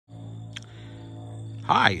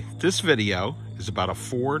Hi, this video is about a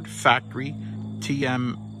Ford factory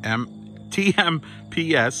TPMS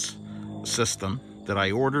system that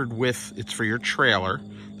I ordered with, it's for your trailer,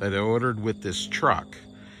 that I ordered with this truck.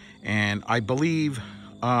 And I believe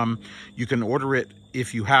you can order it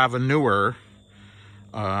if you have a newer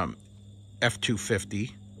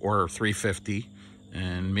F-250 or 350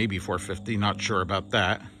 and maybe 450, not sure about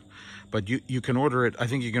that. But you can order it, I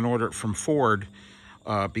think you can order it from Ford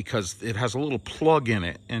because it has a little plug in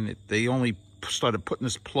it, and they only started putting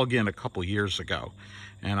this plug in a couple years ago.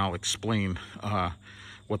 And I'll explain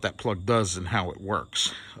what that plug does and how it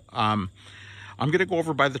works. I'm gonna go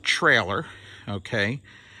over by the trailer, okay?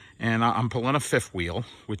 And I'm pulling a fifth wheel,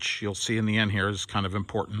 which you'll see in the end here is kind of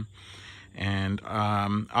important. And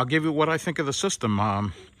I'll give you what I think of the system.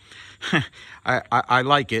 I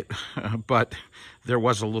like it, but there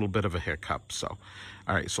was a little bit of a hiccup. So,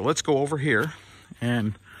 all right, so let's go over here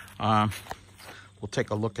and we'll take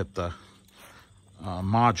a look at the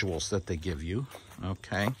modules that they give you.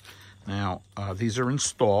 Okay, now these are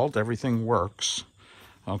installed, everything works.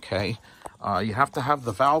 Okay, you have to have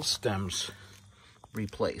the valve stems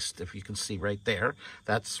replaced. If you can see right there,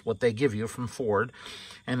 that's what they give you from Ford.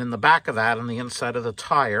 And in the back of that, on the inside of the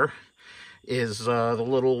tire, is the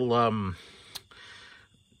little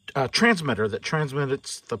transmitter that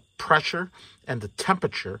transmits the pressure and the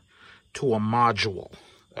temperature to a module.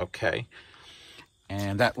 Okay,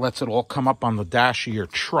 and that lets it all come up on the dash of your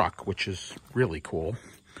truck, which is really cool.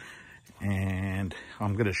 And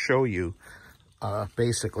I'm going to show you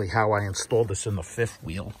basically how I installed this in the fifth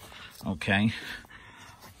wheel. Okay,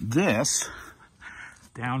 this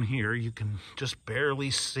down here you can just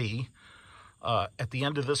barely see. At the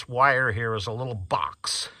end of this wire here is a little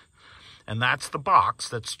box, and that's the box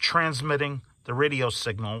that's transmitting the radio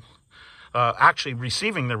signal, actually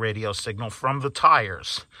receiving the radio signal from the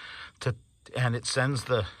tires, and it sends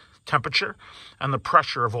the temperature and the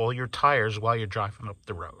pressure of all your tires while you're driving up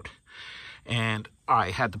the road. And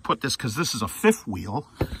I had to put this because this is a fifth wheel.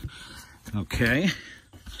 Okay.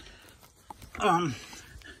 I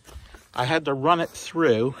had to run it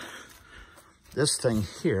through this thing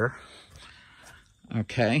here.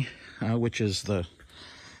 Okay, which is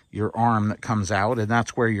your arm that comes out, and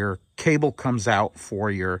that's where your cable comes out for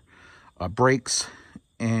your brakes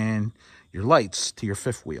and your lights to your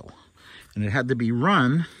fifth wheel. And it had to be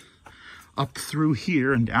run up through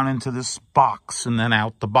here and down into this box and then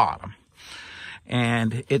out the bottom.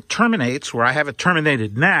 And it terminates, where I have it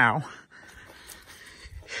terminated now,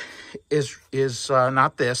 is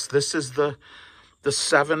not this. This is the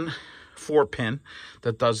 7 4-pin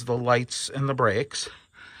that does the lights and the brakes.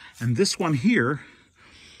 And this one here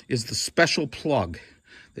is the special plug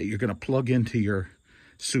that you're going to plug into your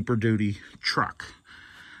Super Duty truck.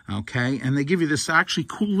 Okay, and they give you this actually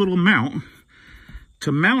cool little mount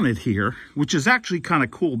to mount it here, which is actually kind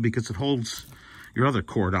of cool because it holds your other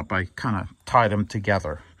cord up. I kind of tied them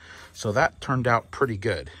together. So that turned out pretty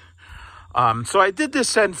good. So I did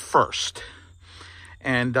this end first.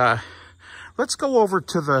 And let's go over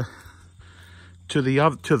to the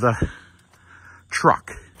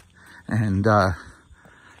truck, and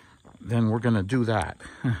then we're going to do that.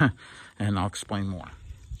 And I'll explain more.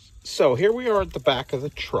 So here we are at the back of the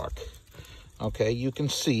truck. Okay, you can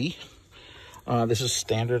see this is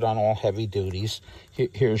standard on all heavy duties.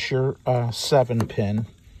 Here's your 7-pin,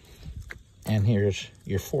 and here's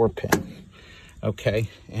your 4-pin. Okay,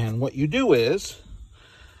 and what you do is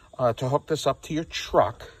to hook this up to your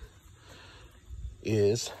truck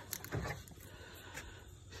is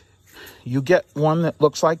you get one that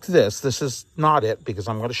looks like this. This is not it, because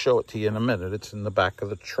I'm going to show it to you in a minute. It's in the back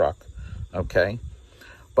of the truck. Okay,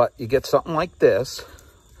 but you get something like this,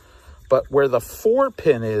 but where the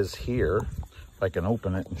 4-pin is here, if I can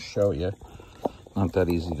open it and show you, not that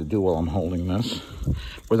easy to do while I'm holding this,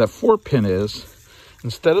 where the 4-pin is,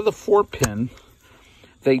 instead of the 4-pin,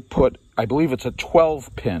 they put, I believe it's a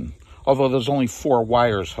 12-pin, although there's only 4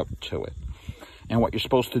 wires hooked to it. And what you're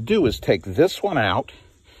supposed to do is take this one out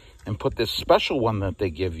and put this special one that they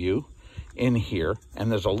give you in here, and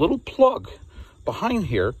there's a little plug behind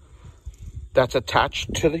here that's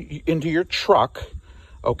attached to into your truck,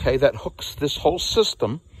 okay, that hooks this whole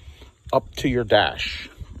system up to your dash,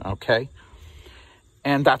 okay?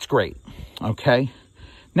 And that's great, okay?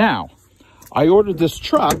 Now, I ordered this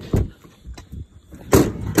truck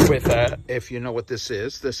with if you know what this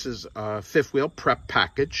is a fifth wheel prep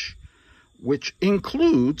package, which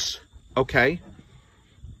includes, okay,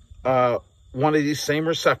 one of these same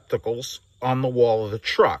receptacles on the wall of the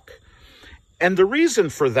truck. And the reason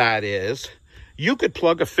for that is you could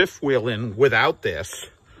plug a fifth wheel in without this,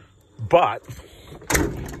 but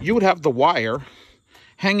you would have the wire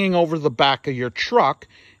hanging over the back of your truck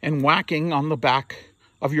and whacking on the back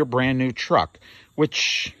of your brand new truck,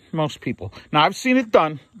 which most people. Now, I've seen it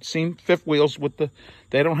done, seen fifth wheels with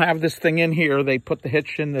they don't have this thing in here. They put the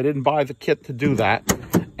hitch in. They didn't buy the kit to do that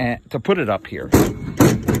and to put it up here.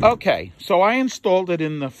 Okay, so I installed it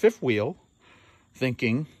in the fifth wheel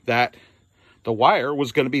thinking that the wire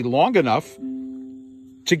was going to be long enough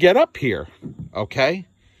to get up here, okay?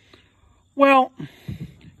 Well,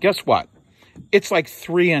 guess what? It's like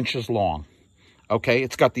 3 inches long, okay?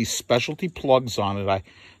 It's got these specialty plugs on it. I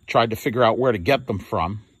tried to figure out where to get them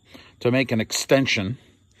from to make an extension.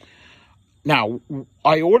 Now,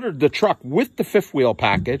 I ordered the truck with the fifth wheel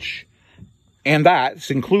package, and that's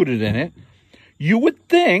included in it. You would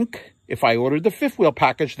think if I ordered the fifth wheel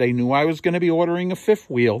package, they knew I was going to be ordering a fifth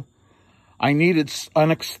wheel. I needed an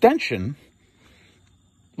extension,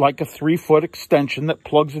 like a 3-foot extension that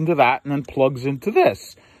plugs into that and then plugs into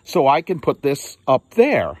this, so I can put this up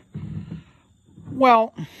there.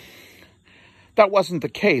 Well, that wasn't the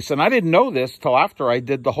case, and I didn't know this till after I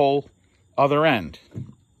did the whole other end.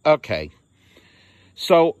 Okay,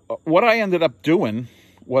 so what I ended up doing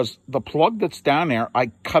was the plug that's down there, I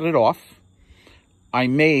cut it off. I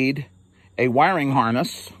made a wiring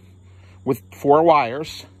harness with 4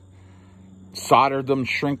 wires, soldered them,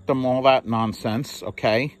 shrink them, all that nonsense,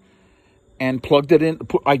 okay, and plugged it in.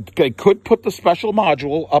 I could put the special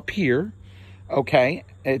module up here, okay.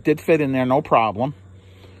 It did fit in there, no problem.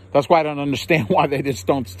 That's why I don't understand why they just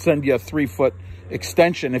don't send you a 3-foot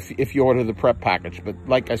extension if you order the prep package. But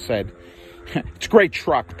like I said, it's a great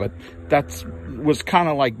truck, but was kind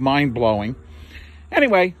of like mind-blowing.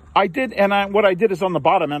 Anyway, I did, and what I did is on the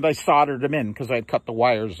bottom end, I soldered them in because I had cut the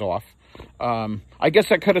wires off. I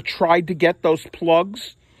guess I could have tried to get those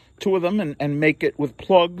plugs, 2 of them, and make it with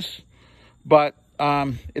plugs, but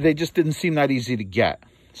they just didn't seem that easy to get.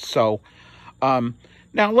 So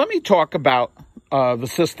now let me talk about the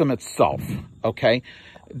system itself, okay?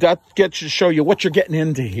 That gets to show you what you're getting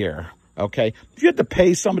into here, okay? If you had to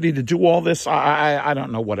pay somebody to do all this, I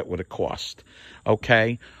don't know what it would have cost,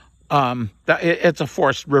 okay? It's a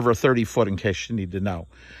Forest River 30-foot, in case you need to know.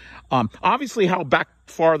 Obviously, how back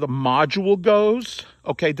far the module goes,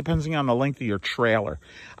 okay, depending on the length of your trailer.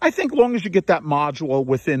 I think as long as you get that module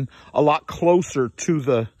within a lot closer to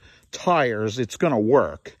the tires, it's going to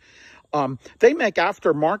work. They make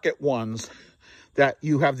aftermarket ones that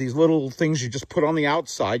you have these little things you just put on the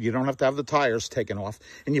outside. You don't have to have the tires taken off.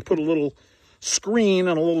 And you put a little screen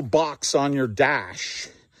and a little box on your dash,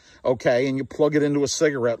 okay, and you plug it into a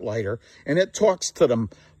cigarette lighter, and it talks to them.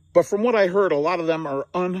 But from what I heard, a lot of them are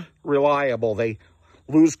unreliable. They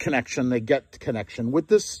lose connection, they get connection. With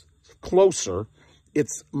this closer,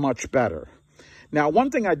 it's much better. Now,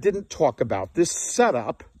 one thing I didn't talk about, this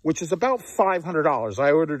setup, which is about $500.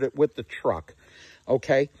 I ordered it with the truck,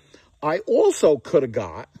 okay? I also could have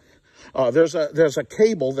got, there's a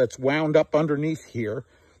cable that's wound up underneath here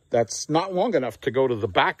that's not long enough to go to the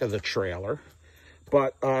back of the trailer,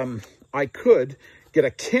 but I could get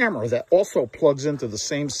a camera that also plugs into the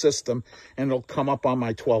same system, and it'll come up on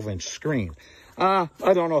my 12-inch screen. I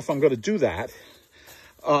don't know if I'm going to do that.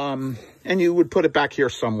 And you would put it back here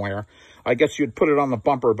somewhere. I guess you'd put it on the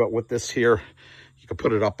bumper, but with this here, you could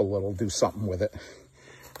put it up a little, do something with it.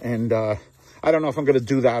 And I don't know if I'm going to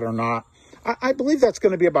do that or not. I believe that's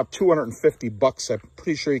going to be about $250. I'm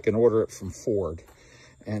pretty sure you can order it from Ford.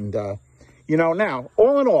 And, you know, now,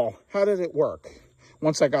 all in all, how did it work?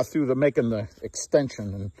 Once I got through making the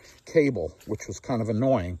extension and cable, which was kind of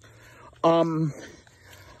annoying.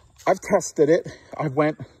 I've tested it. I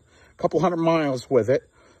went a couple 100 miles with it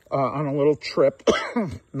on a little trip,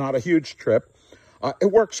 not a huge trip.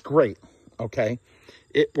 It works great, okay?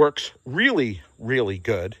 It works really, really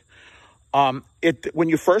good. When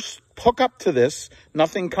you first hook up to this,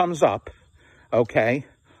 nothing comes up, okay?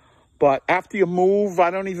 But after you move, I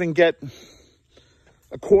don't even get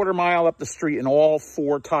a quarter mile up the street and all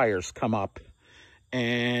 4 tires come up.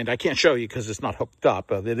 And I can't show you because it's not hooked up,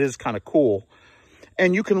 but it is kind of cool.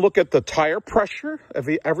 And you can look at the tire pressure of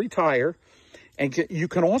every tire, and you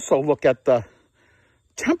can also look at the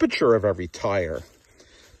temperature of every tire.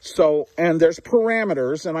 So, and there's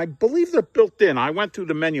parameters, and I believe they're built in. I went through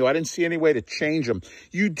the menu. I didn't see any way to change them.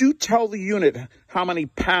 You do tell the unit how many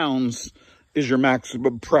pounds is your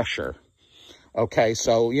maximum pressure. Okay,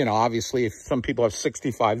 so, you know, obviously, if some people have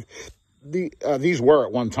 65, these were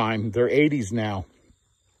at one time. They're 80s now.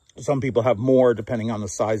 Some people have more, depending on the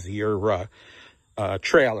size of your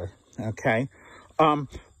trailer, okay?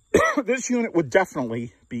 This unit would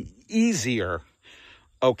definitely be easier,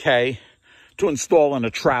 okay, to install in a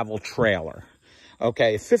travel trailer,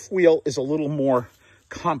 okay? Fifth wheel is a little more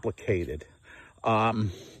complicated.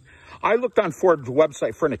 I looked on Ford's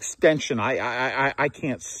website for an extension. I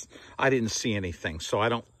didn't see anything, so I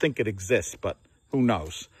don't think it exists, but who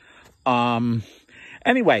knows?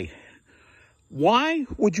 Anyway, why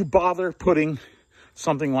would you bother putting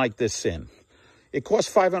something like this in? It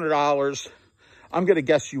costs $500. I'm going to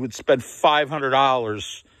guess you would spend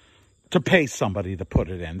 $500 to pay somebody to put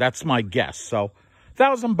it in. That's my guess. So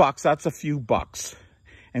 $1,000, that's a few bucks.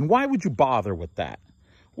 And why would you bother with that?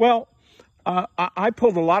 Well, I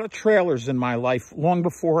pulled a lot of trailers in my life long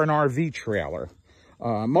before an RV trailer,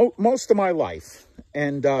 most of my life,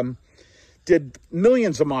 and did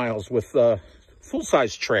millions of miles with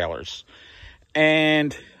full-size trailers.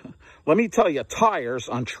 And let me tell you, tires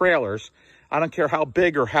on trailers, I don't care how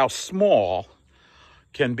big or how small,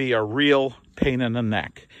 can be a real pain in the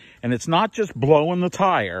neck. And it's not just blowing the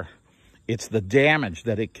tire, it's the damage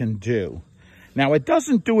that it can do. Now, it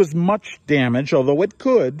doesn't do as much damage, although it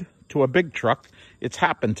could, to a big truck. It's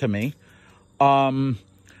happened to me. On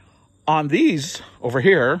these over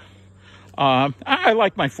here, I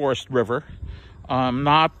like my Forest River.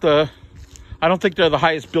 I don't think they're the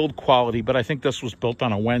highest build quality, but I think this was built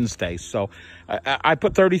on a Wednesday. So I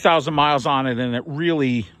put 30,000 miles on it, and it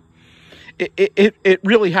really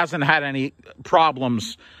hasn't had any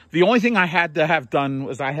problems. The only thing I had to have done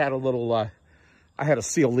was I had a little, I had a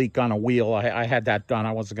seal leak on a wheel. I had that done.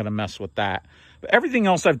 I wasn't going to mess with that. But everything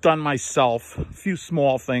else I've done myself. A few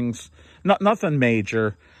small things, nothing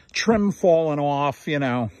major. Trim falling off, you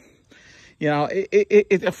know.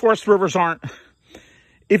 Forest Rivers aren't,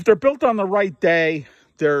 if they're built on the right day,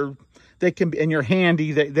 they can be, and you're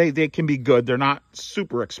handy, they can be good. They're not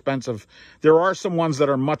super expensive. There are some ones that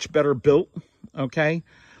are much better built, okay,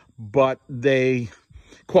 but they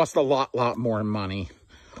cost a lot more money.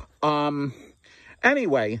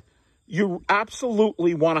 Anyway, you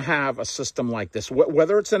absolutely want to have a system like this,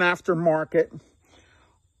 whether it's an aftermarket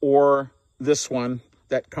or this one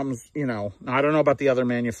that comes, you know, I don't know about the other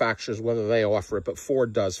manufacturers, whether they offer it, but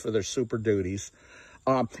Ford does for their Super Duties.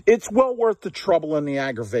 It's well worth the trouble and the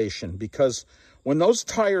aggravation, because when those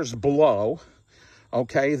tires blow,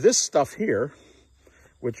 okay, this stuff here,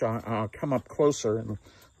 which I'll come up closer and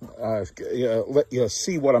let you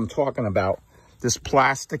see what I'm talking about. This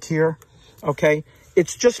plastic here, okay,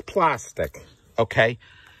 it's just plastic, okay?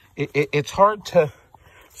 It's hard to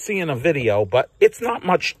see in a video, but it's not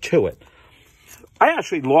much to it. I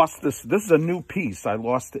actually lost this. This is a new piece. I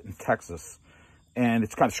lost it in Texas. And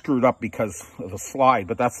it's kind of screwed up because of the slide,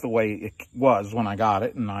 but that's the way it was when I got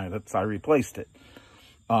it, and I replaced it.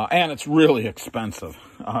 And it's really expensive.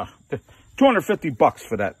 $250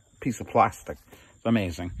 for that piece of plastic. It's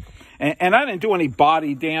amazing. And I didn't do any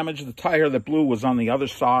body damage. The tire that blew was on the other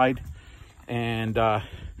side. And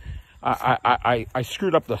I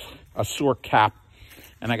screwed up a sore cap,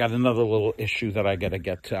 and I got another little issue that I got to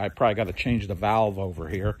get to. I probably got to change the valve over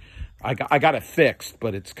here. I got it fixed,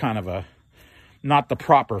 but it's kind of not the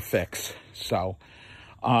proper fix. So,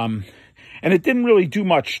 and it didn't really do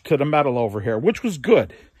much to the metal over here, which was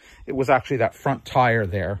good. It was actually that front tire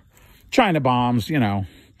there. China bombs, you know,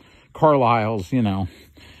 Carlisle's, you know.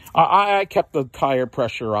 I kept the tire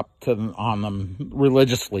pressure up on them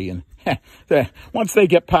religiously, and once they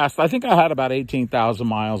get past, I think I had about 18,000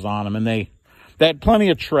 miles on them, and they had plenty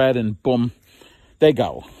of tread, and boom, they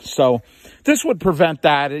go. So this would prevent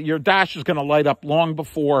that. Your dash is going to light up long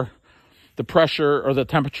before the pressure or the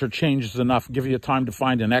temperature changes enough, give you time to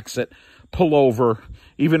find an exit, pull over,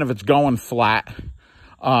 even if it's going flat.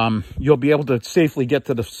 You'll be able to safely get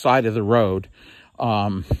to the side of the road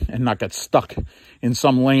and not get stuck in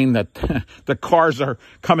some lane that the cars are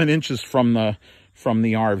coming inches from the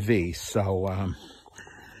RV. So,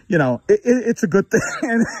 you know, it's a good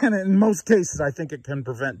thing. And in most cases, I think it can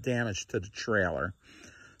prevent damage to the trailer.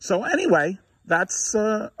 So anyway, that's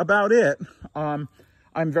about it.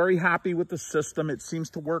 I'm very happy with the system. It seems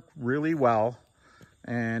to work really well.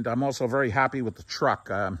 And I'm also very happy with the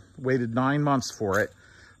truck. Waited 9 months for it,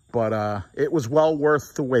 but it was well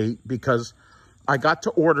worth the wait, because I got to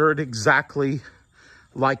order it exactly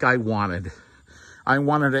like I wanted. I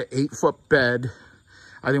wanted an 8-foot bed.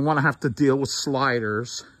 I didn't want to have to deal with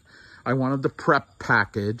sliders. I wanted the prep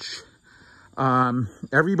package.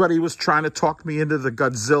 Everybody was trying to talk me into the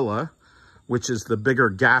Godzilla, which is the bigger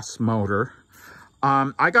gas motor.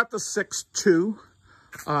 I got the 6.2.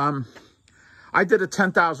 I did a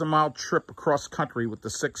 10,000 mile trip across country with the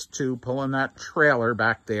 6.2, pulling that trailer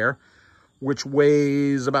back there, which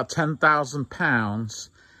weighs about 10,000 pounds.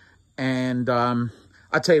 And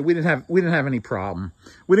I tell you, we didn't have any problem.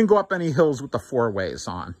 We didn't go up any hills with the 4-ways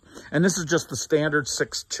on. And this is just the standard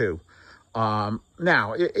 6.2.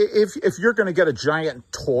 Now, if you're going to get a giant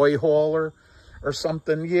toy hauler, or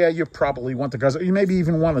something, yeah, you probably want the gas. You maybe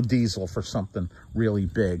even want a diesel for something really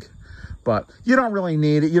big. But you don't really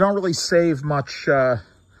need it. You don't really save much.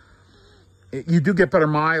 You do get better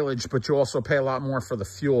mileage, but you also pay a lot more for the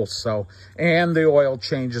fuel. So, and the oil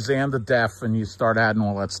changes and the DEF, and you start adding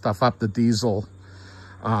all that stuff up. The diesel,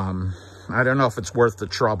 I don't know if it's worth the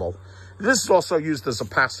trouble. This is also used as a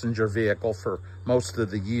passenger vehicle for most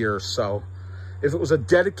of the year. So if it was a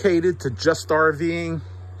dedicated to just RVing,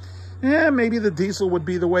 yeah, maybe the diesel would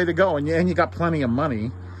be the way to go. And you got plenty of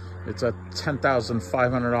money. It's a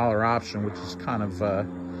 $10,500 option, which is kind of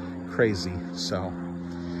crazy. So,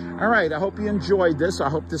 all right, I hope you enjoyed this. I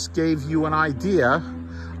hope this gave you an idea.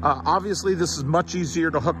 Obviously, this is much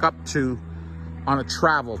easier to hook up to on a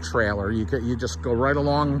travel trailer. You just go right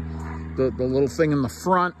along the little thing in the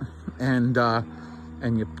front, and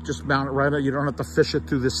you just mount it right. You don't have to fish it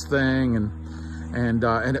through this thing, and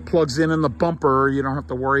it plugs in the bumper. You don't have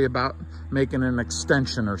to worry about making an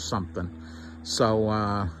extension or something.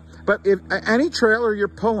 So, but if any trailer you're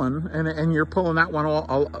pulling, and you're pulling that one,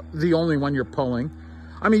 the only one you're pulling,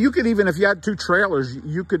 I mean, you could even, if you had two trailers,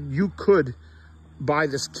 you could buy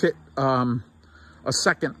this kit, a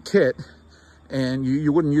second kit, and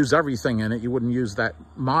you wouldn't use everything in it. You wouldn't use that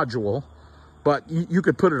module, but you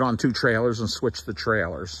could put it on two trailers and switch the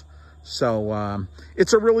trailers. So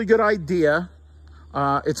it's a really good idea.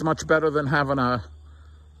 It's much better than having a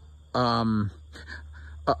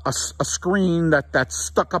screen that's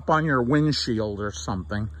stuck up on your windshield or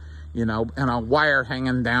something, you know, and a wire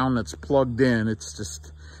hanging down that's plugged in. It's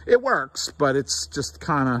just, it works, but it's just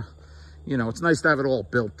kind of, you know, it's nice to have it all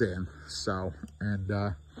built in. So, and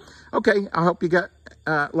okay, I hope you got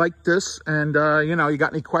like this, and you know, you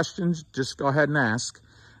got any questions, just go ahead and ask,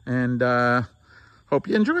 and hope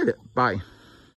you enjoyed it. Bye.